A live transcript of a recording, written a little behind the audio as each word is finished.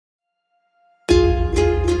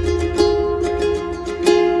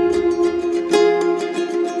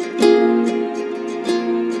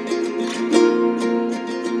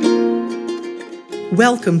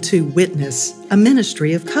Welcome to Witness, a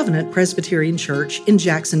ministry of Covenant Presbyterian Church in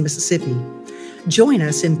Jackson, Mississippi. Join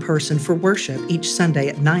us in person for worship each Sunday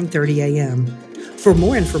at 9:30 a.m. For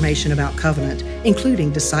more information about Covenant,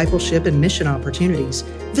 including discipleship and mission opportunities,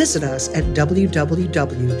 visit us at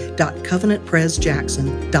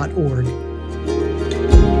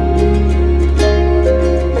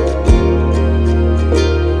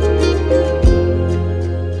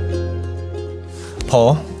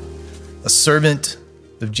Paul, a servant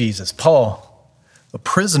of Jesus. Paul, a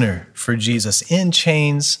prisoner for Jesus, in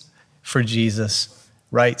chains for Jesus,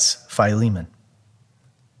 writes Philemon.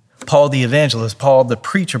 Paul the evangelist, Paul the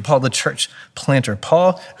preacher, Paul the church planter,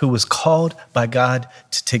 Paul who was called by God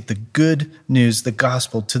to take the good news, the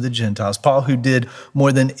gospel, to the Gentiles, Paul who did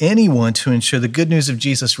more than anyone to ensure the good news of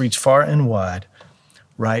Jesus reached far and wide,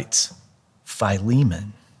 writes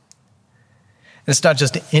Philemon. And it's not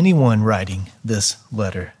just anyone writing this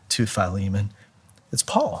letter to Philemon, it's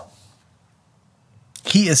Paul.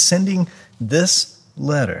 He is sending this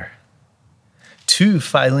letter to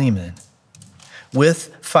Philemon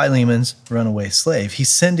with Philemon's runaway slave. He's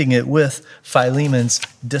sending it with Philemon's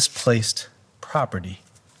displaced property.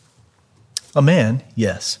 A man,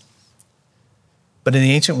 yes. But in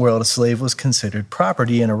the ancient world, a slave was considered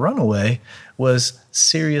property, and a runaway was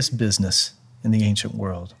serious business in the ancient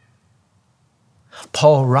world.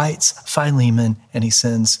 Paul writes Philemon, and he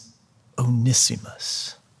sends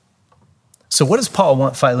Onesimus. So what does Paul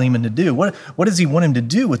want Philemon to do? What does he want him to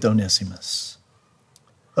do with Onesimus?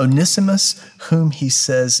 Onesimus, whom he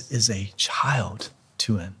says is a child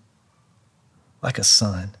to him, like a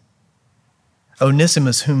son.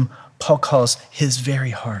 Onesimus, whom Paul calls his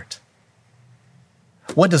very heart.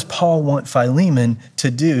 What does Paul want Philemon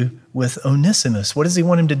to do with Onesimus? What does he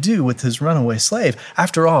want him to do with his runaway slave?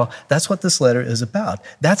 After all, that's what this letter is about.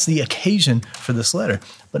 That's the occasion for this letter.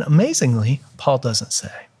 But amazingly, Paul doesn't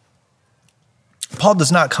say. Paul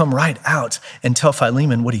does not come right out and tell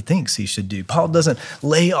Philemon what he thinks he should do. Paul doesn't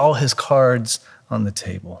lay all his cards on the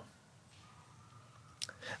table.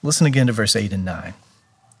 Listen again to verse 8 and 9.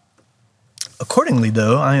 Accordingly,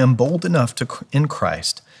 though, I am bold enough in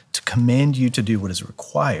Christ to command you to do what is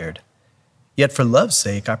required, yet for love's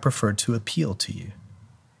sake, I prefer to appeal to you.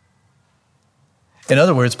 In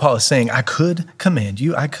other words, Paul is saying, I could command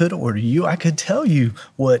you, I could order you, I could tell you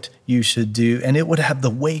what you should do, and it would have the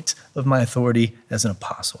weight of my authority as an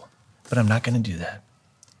apostle. But I'm not going to do that.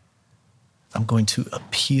 I'm going to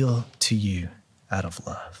appeal to you out of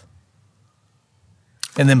love.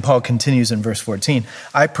 And then Paul continues in verse 14,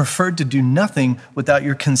 I preferred to do nothing without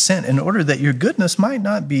your consent in order that your goodness might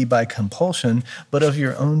not be by compulsion, but of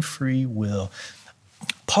your own free will.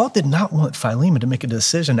 Paul did not want Philemon to make a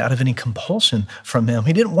decision out of any compulsion from him.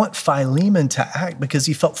 He didn't want Philemon to act because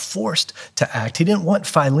he felt forced to act. He didn't want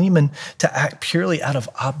Philemon to act purely out of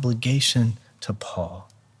obligation to Paul.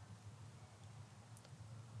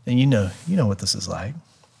 And you know what this is like.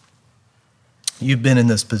 You've been in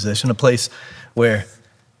this position, a place where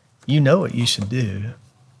you know what you should do.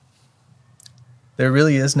 There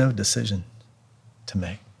really is no decision to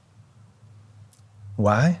make.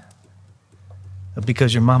 Why?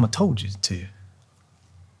 Because your mama told you to.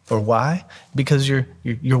 Or why? Because your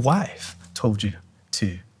wife told you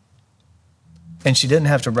to. And she didn't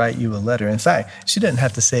have to write you a letter. In fact, she didn't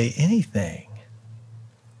have to say anything.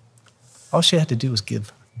 All she had to do was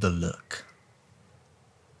give the look.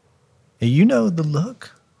 And you know the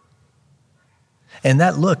look. And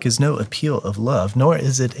that look is no appeal of love, nor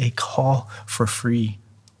is it a call for free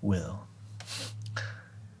will.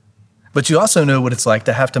 But you also know what it's like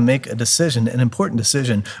to have to make a decision, an important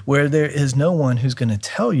decision, where there is no one who's going to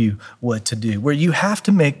tell you what to do, where you have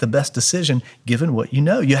to make the best decision given what you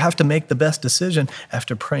know. You have to make the best decision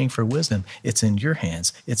after praying for wisdom. It's in your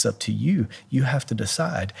hands. It's up to you. You have to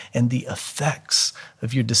decide, and the effects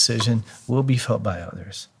of your decision will be felt by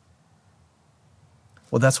others.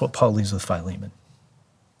 Well, that's what Paul leaves with Philemon.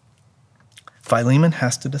 Philemon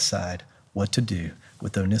has to decide what to do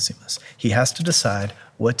with Onesimus. He has to decide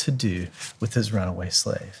what to do with his runaway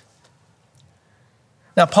slave.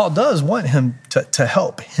 Now, Paul does want him to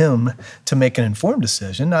help him to make an informed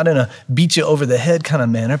decision, not in a beat you over the head kind of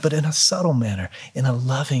manner, but in a subtle manner, in a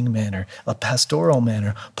loving manner, a pastoral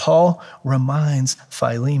manner. Paul reminds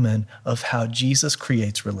Philemon of how Jesus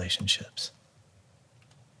creates relationships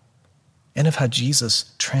and of how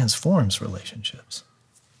Jesus transforms relationships.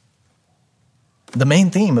 The main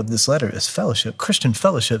theme of this letter is fellowship, Christian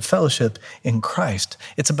fellowship, fellowship in Christ.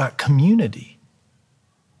 It's about community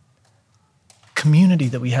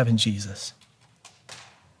that we have in Jesus.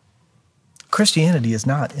 Christianity is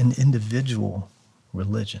not an individual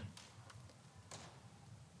religion.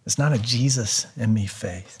 It's not a Jesus and me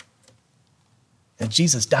faith. And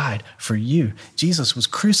Jesus died for you. Jesus was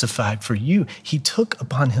crucified for you. He took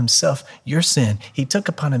upon himself your sin. He took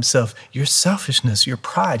upon himself your selfishness, your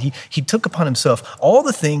pride. He took upon himself all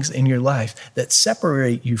the things in your life that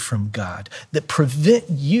separate you from God, that prevent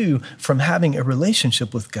you from having a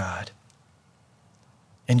relationship with God.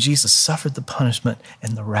 And Jesus suffered the punishment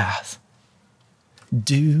and the wrath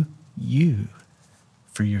due you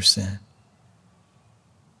for your sin.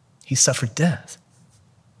 He suffered death.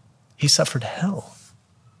 He suffered hell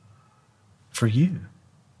for you.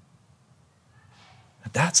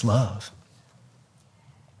 That's love.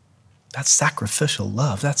 That's sacrificial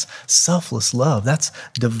love. That's selfless love. That's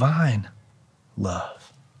divine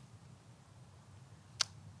love.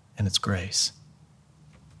 And it's grace,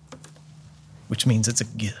 which means it's a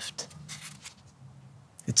gift.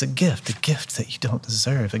 It's a gift that you don't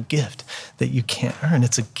deserve, a gift that you can't earn.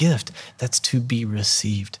 It's a gift that's to be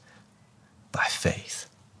received by faith.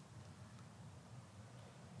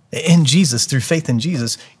 In Jesus, through faith in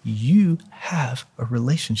Jesus, you have a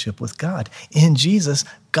relationship with God. In Jesus,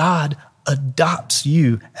 God adopts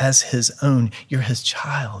you as his own. You're his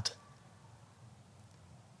child.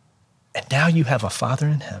 And now you have a Father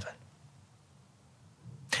in heaven.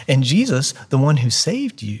 And Jesus, the one who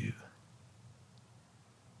saved you,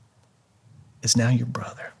 is now your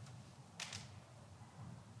brother.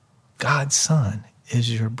 God's Son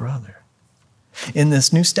is your brother. In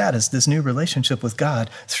this new status, this new relationship with God,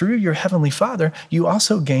 through your Heavenly Father, you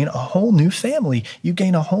also gain a whole new family. You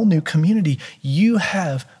gain a whole new community. You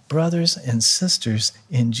have brothers and sisters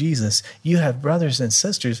in Jesus. You have brothers and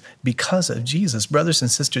sisters because of Jesus, brothers and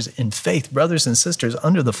sisters in faith, brothers and sisters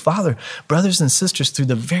under the Father, brothers and sisters through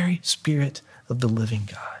the very Spirit of the living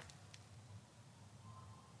God.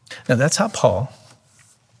 Now that's how Paul,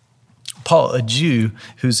 a Jew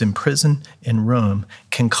who's in prison in Rome,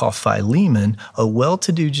 can call Philemon, a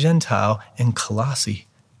well-to-do Gentile in Colossae,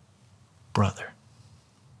 brother.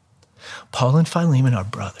 Paul and Philemon are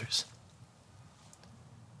brothers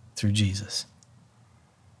through Jesus.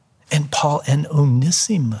 And Paul and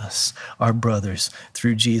Onesimus are brothers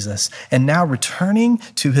through Jesus. And now returning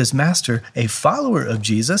to his master, a follower of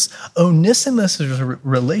Jesus, Onesimus'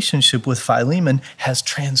 relationship with Philemon has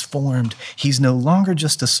transformed. He's no longer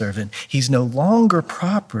just a servant. He's no longer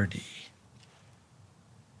property,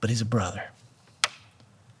 but he's a brother.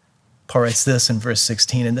 Paul writes this in verse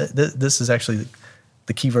 16, and this is actually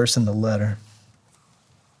the key verse in the letter.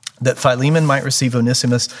 That Philemon might receive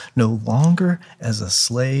Onesimus no longer as a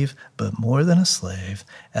slave, but more than a slave,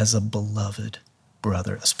 as a beloved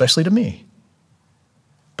brother, especially to me,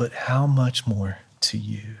 but how much more to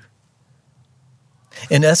you.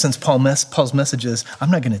 In essence, Paul's message is,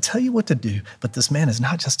 I'm not going to tell you what to do, but this man is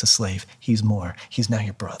not just a slave, he's more. He's now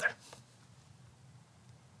your brother.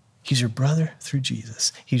 He's your brother through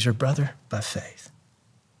Jesus. He's your brother by faith.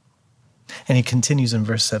 And he continues in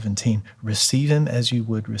verse 17, receive him as you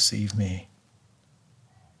would receive me.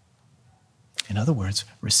 In other words,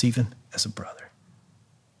 receive him as a brother.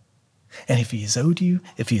 And if he has owed you,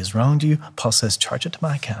 if he has wronged you, Paul says, charge it to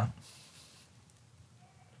my account.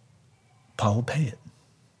 Paul will pay it.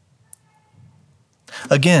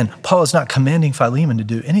 Again, Paul is not commanding Philemon to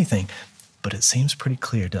do anything, but it seems pretty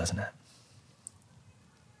clear, doesn't it?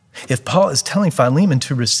 If Paul is telling Philemon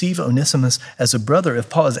to receive Onesimus as a brother, if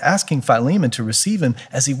Paul is asking Philemon to receive him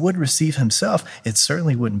as he would receive himself, it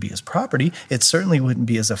certainly wouldn't be his property. It certainly wouldn't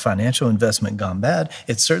be as a financial investment gone bad.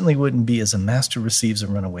 It certainly wouldn't be as a master receives a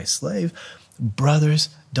runaway slave. Brothers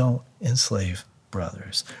don't enslave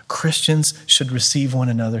brothers. Christians should receive one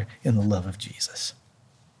another in the love of Jesus,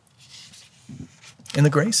 in the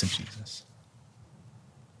grace of Jesus,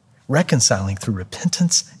 reconciling through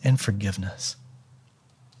repentance and forgiveness,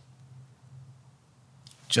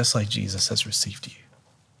 just like Jesus has received you.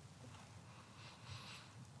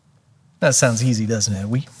 That sounds easy, doesn't it?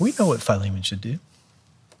 We know what Philemon should do.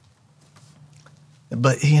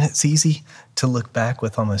 But it's easy to look back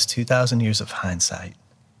with almost 2,000 years of hindsight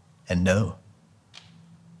and know.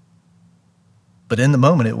 But in the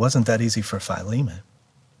moment, it wasn't that easy for Philemon.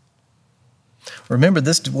 Remember,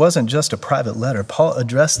 this wasn't just a private letter. Paul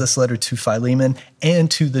addressed this letter to Philemon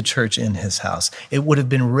and to the church in his house. It would have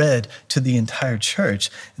been read to the entire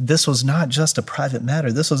church. This was not just a private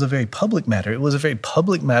matter. This was a very public matter. It was a very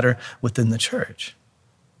public matter within the church.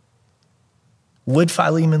 Would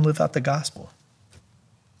Philemon live out the gospel?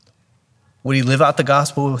 Would he live out the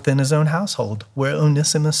gospel within his own household, where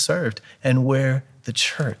Onesimus served and where the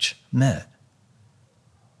church met?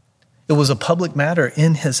 It was a public matter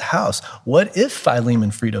in his house. What if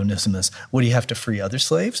Philemon freed Onesimus? Would he have to free other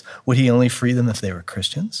slaves? Would he only free them if they were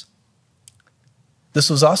Christians? This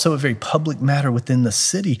was also a very public matter within the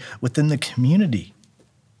city, within the community.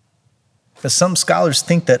 As some scholars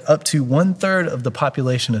think that up to 1/3 of the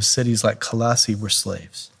population of cities like Colossae were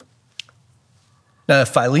slaves. Now, if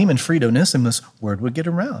Philemon freed Onesimus, word would get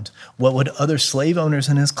around. What would other slave owners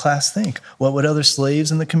in his class think? What would other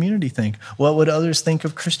slaves in the community think? What would others think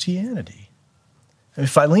of Christianity? I mean,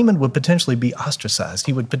 Philemon would potentially be ostracized.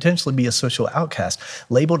 He would potentially be a social outcast,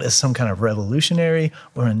 labeled as some kind of revolutionary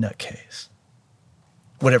or a nutcase.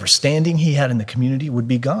 Whatever standing he had in the community would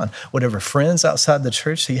be gone. Whatever friends outside the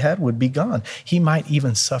church he had would be gone. He might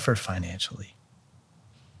even suffer financially.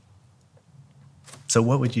 So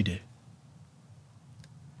what would you do?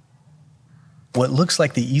 What looks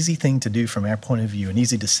like the easy thing to do from our point of view, an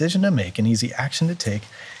easy decision to make, an easy action to take,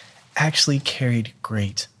 actually carried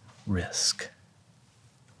great risk.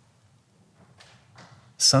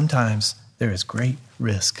 Sometimes there is great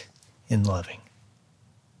risk in loving.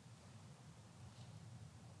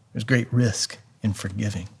 There's great risk in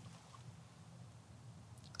forgiving.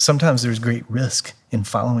 Sometimes there's great risk in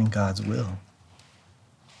following God's will.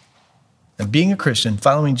 And being a Christian,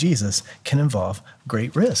 following Jesus, can involve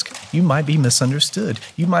great risk. You might be misunderstood.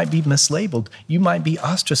 You might be mislabeled. You might be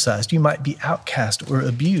ostracized. You might be outcast or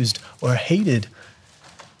abused or hated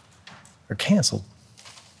or canceled.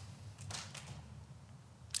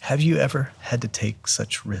 Have you ever had to take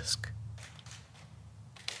such risk?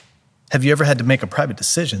 Have you ever had to make a private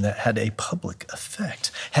decision that had a public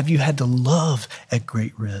effect? Have you had to love at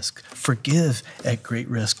great risk, forgive at great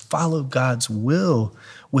risk, follow God's will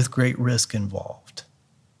with great risk involved?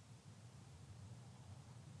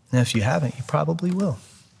 And if you haven't, you probably will.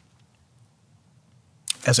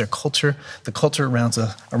 As our culture, the culture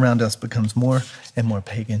around us becomes more and more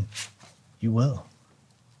pagan, you will.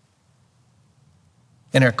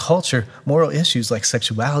 In our culture, moral issues like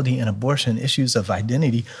sexuality and abortion, issues of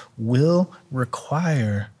identity, will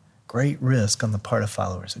require great risk on the part of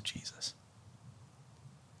followers of Jesus.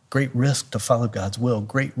 Great risk to follow God's will,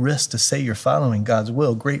 great risk to say you're following God's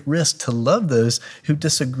will, great risk to love those who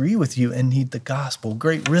disagree with you and need the gospel,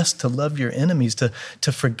 great risk to love your enemies, to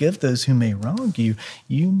forgive those who may wrong you.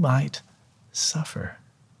 You might suffer,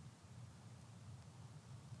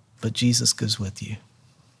 but Jesus goes with you.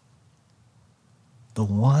 The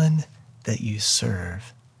one that you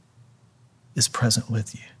serve is present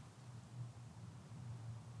with you.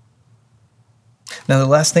 Now, the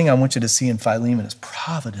last thing I want you to see in Philemon is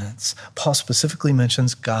providence. Paul specifically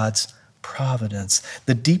mentions God's providence,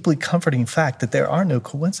 the deeply comforting fact that there are no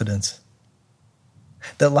coincidences,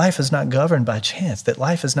 that life is not governed by chance, that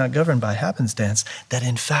life is not governed by happenstance, that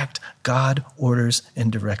in fact, God orders and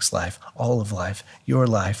directs life, all of life, your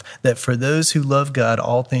life, that for those who love God,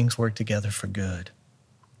 all things work together for good.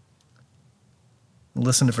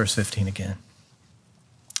 Listen to verse 15 again.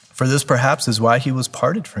 For this perhaps is why he was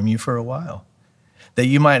parted from you for a while, that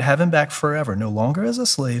you might have him back forever, no longer as a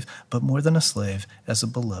slave, but more than a slave, as a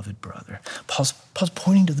beloved brother. Paul's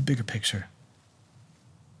pointing to the bigger picture.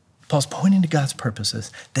 Paul's pointing to God's purposes,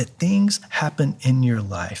 that things happen in your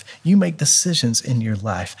life. You make decisions in your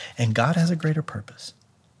life, and God has a greater purpose,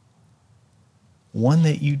 one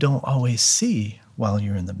that you don't always see while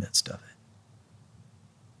you're in the midst of it.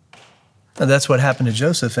 Now, that's what happened to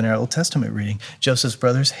Joseph in our Old Testament reading. Joseph's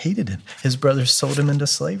brothers hated him. His brothers sold him into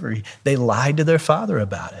slavery. They lied to their father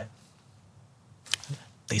about it.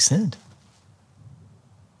 They sinned.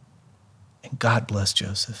 And God blessed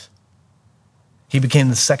Joseph. He became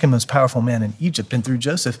the second most powerful man in Egypt. And through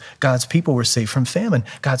Joseph, God's people were saved from famine.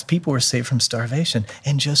 God's people were saved from starvation.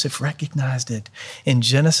 And Joseph recognized it. In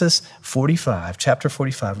Genesis 45, chapter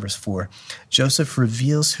 45, verse 4, Joseph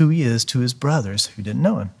reveals who he is to his brothers who didn't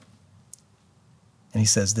know him. And he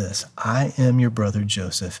says this, I am your brother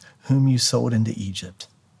Joseph, whom you sold into Egypt.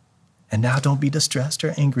 And now don't be distressed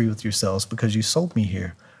or angry with yourselves because you sold me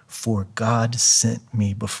here, for God sent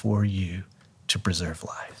me before you to preserve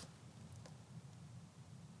life.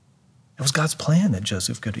 It was God's plan that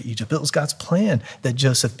Joseph go to Egypt. It was God's plan that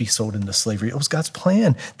Joseph be sold into slavery. It was God's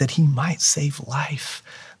plan that he might save life,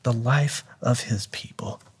 the life of his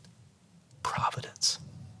people. Providence.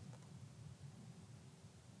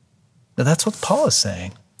 Now, that's what Paul is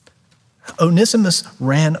saying. Onesimus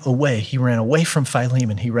ran away. He ran away from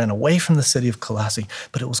Philemon. He ran away from the city of Colossae,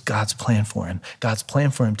 but it was God's plan for him. God's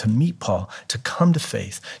plan for him to meet Paul, to come to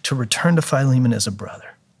faith, to return to Philemon as a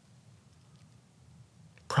brother.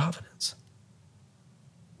 Providence.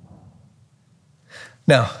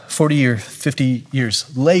 Now, 40 or 50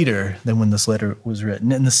 years later than when this letter was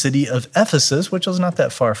written, in the city of Ephesus, which was not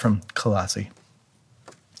that far from Colossae,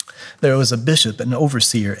 there was a bishop, an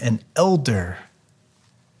overseer, an elder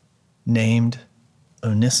named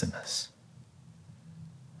Onesimus.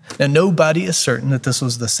 Now, nobody is certain that this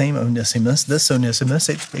was the same Onesimus. This Onesimus,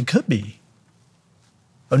 it could be.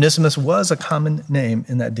 Onesimus was a common name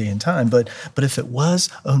in that day and time, but if it was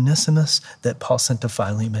Onesimus that Paul sent to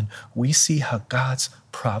Philemon, we see how God's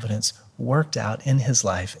providence worked out in his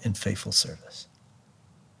life in faithful service.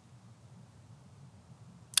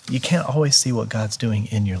 You can't always see what God's doing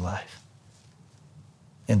in your life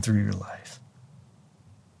and through your life.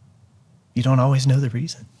 You don't always know the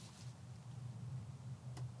reason,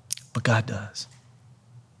 but God does.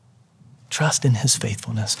 Trust in his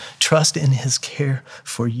faithfulness. Trust in his care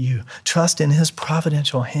for you. Trust in his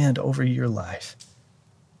providential hand over your life.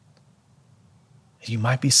 You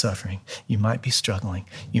might be suffering. You might be struggling.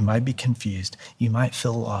 You might be confused. You might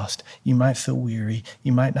feel lost. You might feel weary.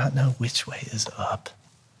 You might not know which way is up.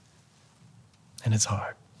 And it's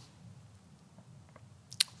hard.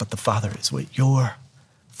 But the Father is with you. Your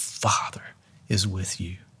Father is with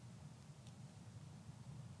you.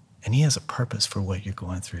 And he has a purpose for what you're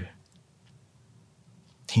going through.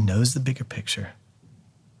 He knows the bigger picture,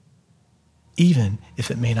 even if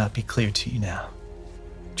it may not be clear to you now.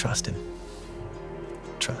 Trust him.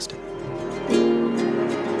 Trust him.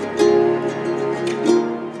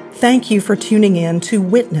 Thank you for tuning in to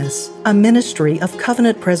Witness, a ministry of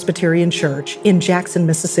Covenant Presbyterian Church in Jackson,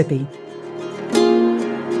 Mississippi.